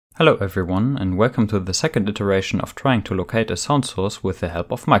Hello everyone, and welcome to the second iteration of trying to locate a sound source with the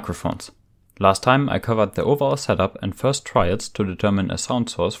help of microphones. Last time I covered the overall setup and first trials to determine a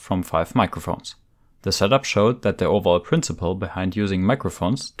sound source from 5 microphones. The setup showed that the overall principle behind using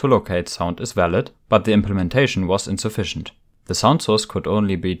microphones to locate sound is valid, but the implementation was insufficient. The sound source could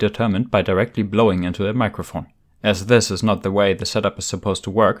only be determined by directly blowing into a microphone. As this is not the way the setup is supposed to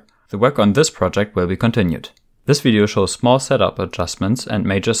work, the work on this project will be continued. This video shows small setup adjustments and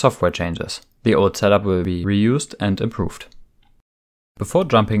major software changes. The old setup will be reused and improved. Before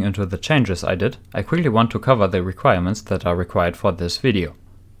jumping into the changes I did, I quickly want to cover the requirements that are required for this video.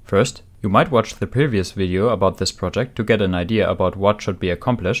 First, you might watch the previous video about this project to get an idea about what should be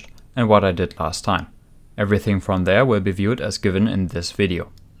accomplished and what I did last time. Everything from there will be viewed as given in this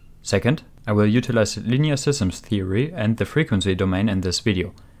video. Second, I will utilize linear systems theory and the frequency domain in this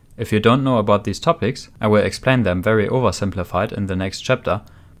video. If you don't know about these topics, I will explain them very oversimplified in the next chapter,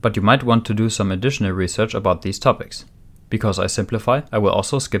 but you might want to do some additional research about these topics. Because I simplify, I will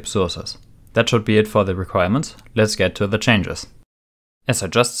also skip sources. That should be it for the requirements. Let's get to the changes. As I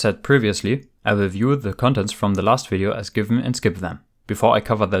just said previously, I will view the contents from the last video as given and skip them. Before I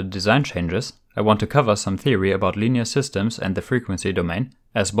cover the design changes, I want to cover some theory about linear systems and the frequency domain,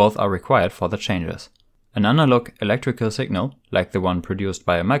 as both are required for the changes. An analog electrical signal, like the one produced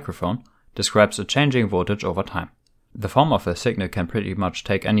by a microphone, describes a changing voltage over time. The form of a signal can pretty much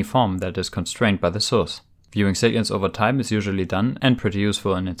take any form that is constrained by the source. Viewing signals over time is usually done and pretty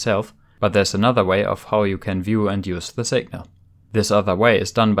useful in itself, but there's another way of how you can view and use the signal. This other way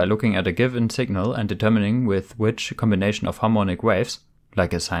is done by looking at a given signal and determining with which combination of harmonic waves,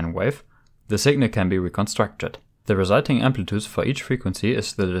 like a sine wave, the signal can be reconstructed. The resulting amplitudes for each frequency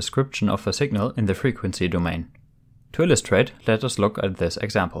is the description of a signal in the frequency domain. To illustrate, let us look at this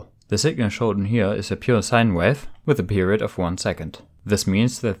example. The signal shown here is a pure sine wave with a period of 1 second. This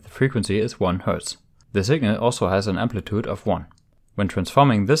means that the frequency is 1 Hz. The signal also has an amplitude of 1. When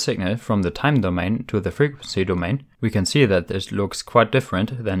transforming this signal from the time domain to the frequency domain, we can see that it looks quite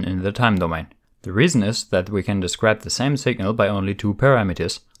different than in the time domain. The reason is that we can describe the same signal by only 2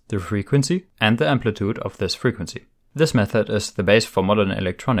 parameters, the frequency and the amplitude of this frequency. This method is the base for modern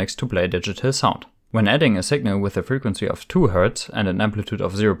electronics to play digital sound. When adding a signal with a frequency of 2 Hz and an amplitude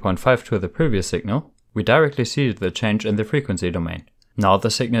of 0.5 to the previous signal, we directly see the change in the frequency domain. Now the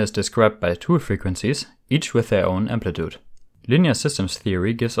signal is described by 2 frequencies, each with their own amplitude. Linear systems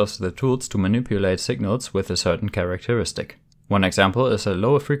theory gives us the tools to manipulate signals with a certain characteristic. One example is a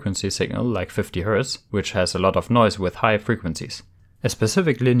low frequency signal like 50 Hz, which has a lot of noise with high frequencies. A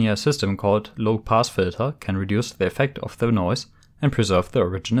specific linear system called low-pass filter can reduce the effect of the noise and preserve the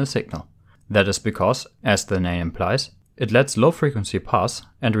original signal. That is because, as the name implies, it lets low frequency pass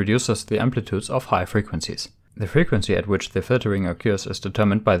and reduces the amplitudes of high frequencies. The frequency at which the filtering occurs is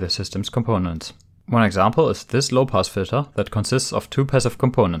determined by the system's components. One example is this low-pass filter that consists of 2 passive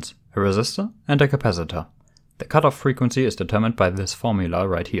components, a resistor and a capacitor. The cutoff frequency is determined by this formula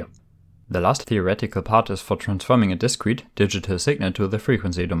right here. The last theoretical part is for transforming a discrete digital signal to the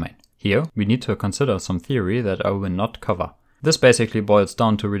frequency domain. Here, we need to consider some theory that I will not cover. This basically boils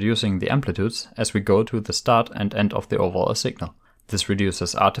down to reducing the amplitudes as we go to the start and end of the overall signal. This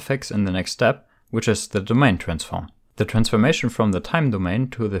reduces artifacts in the next step, which is the domain transform. The transformation from the time domain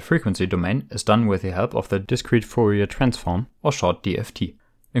to the frequency domain is done with the help of the discrete Fourier transform, or short DFT.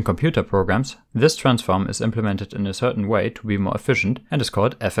 In computer programs, this transform is implemented in a certain way to be more efficient and is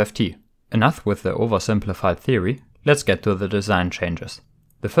called FFT. Enough with the oversimplified theory, let's get to the design changes.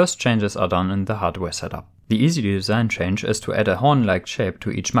 The first changes are done in the hardware setup. The easy design change is to add a horn-like shape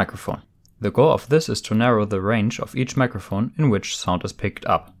to each microphone. The goal of this is to narrow the range of each microphone in which sound is picked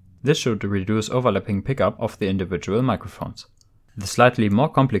up. This should reduce overlapping pickup of the individual microphones. The slightly more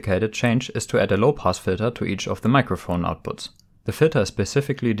complicated change is to add a low-pass filter to each of the microphone outputs. The filter is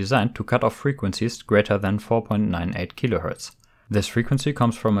specifically designed to cut off frequencies greater than 4.98 kHz. This frequency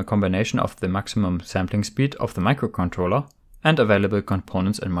comes from a combination of the maximum sampling speed of the microcontroller and available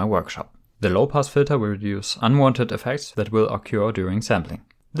components in my workshop. The low-pass filter will reduce unwanted effects that will occur during sampling.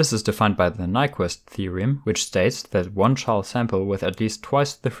 This is defined by the Nyquist theorem, which states that one shall sample with at least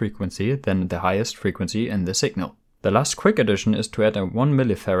twice the frequency than the highest frequency in the signal. The last quick addition is to add a 1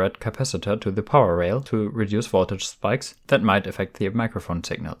 mF capacitor to the power rail to reduce voltage spikes that might affect the microphone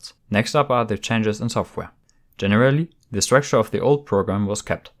signals. Next up are the changes in software. Generally, the structure of the old program was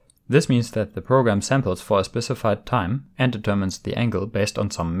kept. This means that the program samples for a specified time and determines the angle based on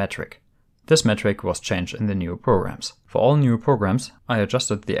some metric. This metric was changed in the new programs. For all new programs, I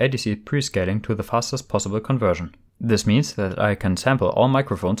adjusted the ADC prescaling to the fastest possible conversion. This means that I can sample all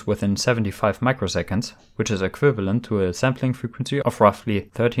microphones within 75 microseconds, which is equivalent to a sampling frequency of roughly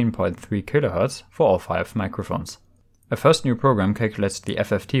 13.3 kHz for all 5 microphones. A first new program calculates the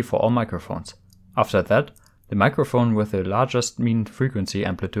FFT for all microphones. After that, the microphone with the largest mean frequency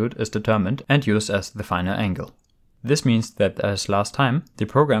amplitude is determined and used as the final angle. This means that, as last time, the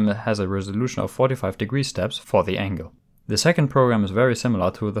program has a resolution of 45 degree steps for the angle. The second program is very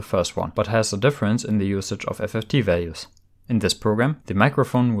similar to the first one, but has a difference in the usage of FFT values. In this program, the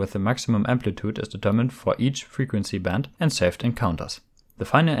microphone with the maximum amplitude is determined for each frequency band and saved in counters. The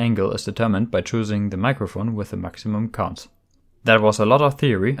final angle is determined by choosing the microphone with the maximum counts. That was a lot of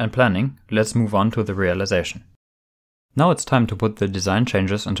theory and planning. Let's move on to the realization. Now it's time to put the design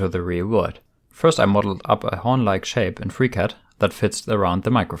changes into the real world. First I modeled up a horn-like shape in FreeCAD that fits around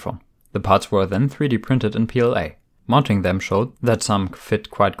the microphone. The parts were then 3D printed in PLA. Mounting them showed that some fit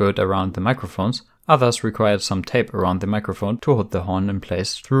quite good around the microphones, others required some tape around the microphone to hold the horn in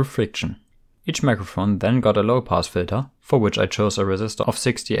place through friction. Each microphone then got a low-pass filter, for which I chose a resistor of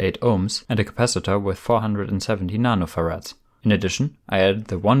 68 ohms and a capacitor with 470 nanofarads. In addition, I added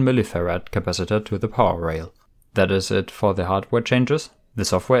the 1 millifarad capacitor to the power rail. That is it for the hardware changes. The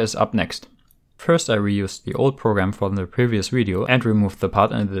software is up next. First I reused the old program from the previous video and removed the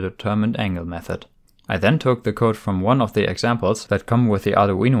part in the determined angle method. I then took the code from one of the examples that come with the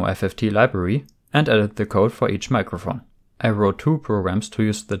Arduino FFT library and added the code for each microphone. I wrote 2 programs to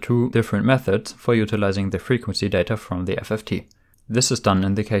use the 2 different methods for utilizing the frequency data from the FFT. This is done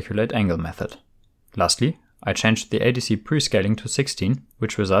in the calculate angle method. Lastly, I changed the ADC prescaling to 16,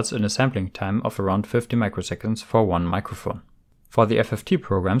 which results in a sampling time of around 50 microseconds for one microphone. For the FFT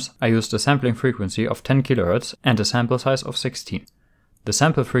programs, I used a sampling frequency of 10 kHz and a sample size of 16. The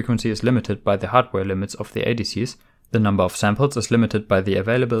sample frequency is limited by the hardware limits of the ADCs. The number of samples is limited by the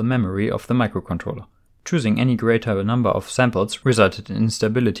available memory of the microcontroller. Choosing any greater number of samples resulted in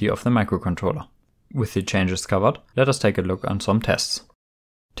instability of the microcontroller. With the changes covered, let us take a look on some tests.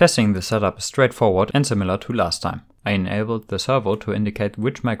 Testing the setup is straightforward and similar to last time. I enabled the servo to indicate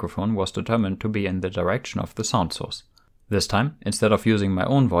which microphone was determined to be in the direction of the sound source. This time, instead of using my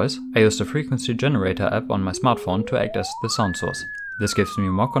own voice, I used a frequency generator app on my smartphone to act as the sound source. This gives me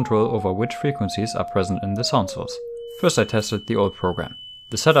more control over which frequencies are present in the sound source. First I tested the old program.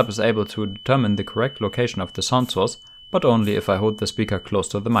 The setup is able to determine the correct location of the sound source, but only if I hold the speaker close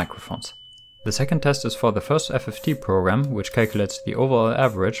to the microphones. The second test is for the first FFT program, which calculates the overall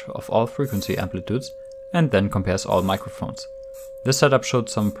average of all frequency amplitudes and then compares all microphones. This setup showed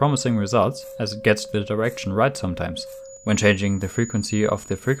some promising results, as it gets the direction right sometimes. When changing the frequency of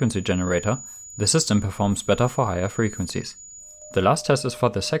the frequency generator, the system performs better for higher frequencies. The last test is for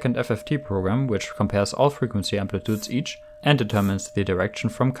the second FFT program, which compares all frequency amplitudes each and determines the direction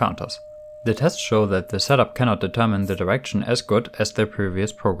from counters. The tests show that the setup cannot determine the direction as good as the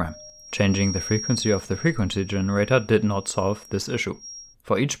previous program. Changing the frequency of the frequency generator did not solve this issue.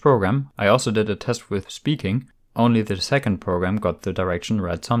 For each program, I also did a test with speaking. Only the second program got the direction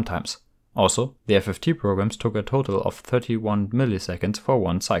right sometimes. Also, the FFT programs took a total of 31 milliseconds for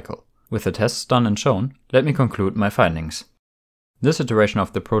one cycle. With the tests done and shown, let me conclude my findings. This iteration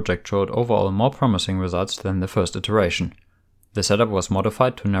of the project showed overall more promising results than the first iteration. The setup was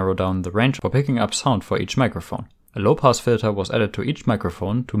modified to narrow down the range for picking up sound for each microphone. A low-pass filter was added to each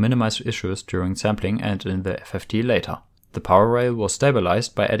microphone to minimize issues during sampling and in the FFT later. The power rail was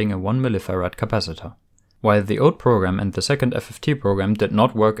stabilized by adding a 1 millifarad capacitor. While the old program and the second FFT program did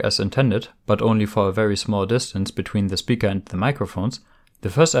not work as intended, but only for a very small distance between the speaker and the microphones, the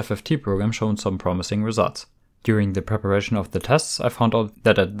first FFT program showed some promising results. During the preparation of the tests, I found out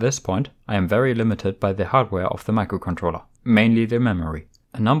that at this point I am very limited by the hardware of the microcontroller, mainly the memory.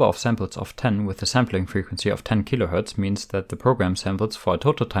 A number of samples of 10 with a sampling frequency of 10 kHz means that the program samples for a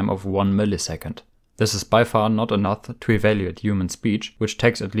total time of 1 millisecond. This is by far not enough to evaluate human speech, which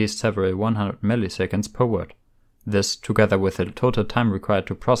takes at least several 100 milliseconds per word. This, together with the total time required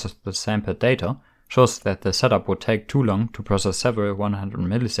to process the sampled data, shows that the setup would take too long to process several 100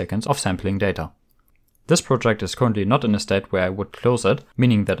 milliseconds of sampling data. This project is currently not in a state where I would close it,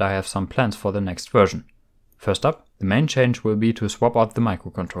 meaning that I have some plans for the next version. First up, the main change will be to swap out the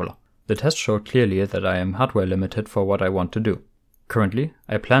microcontroller. The test showed clearly that I am hardware limited for what I want to do. Currently,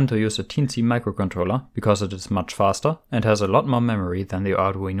 I plan to use a Teensy microcontroller because it is much faster and has a lot more memory than the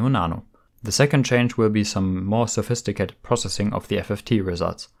Arduino Nano. The second change will be some more sophisticated processing of the FFT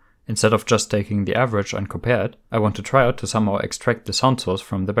results. Instead of just taking the average and compare it, I want to try out to somehow extract the sound source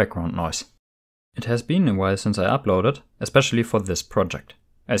from the background noise. It has been a while since I uploaded, especially for this project.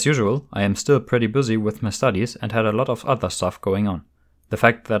 As usual, I am still pretty busy with my studies and had a lot of other stuff going on. The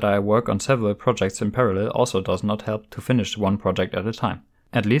fact that I work on several projects in parallel also does not help to finish one project at a time.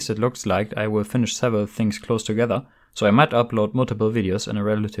 At least it looks like I will finish several things close together, so I might upload multiple videos in a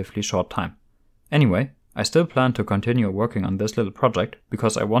relatively short time. Anyway, I still plan to continue working on this little project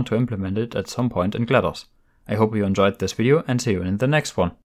because I want to implement it at some point in GLaDOS. I hope you enjoyed this video and see you in the next one.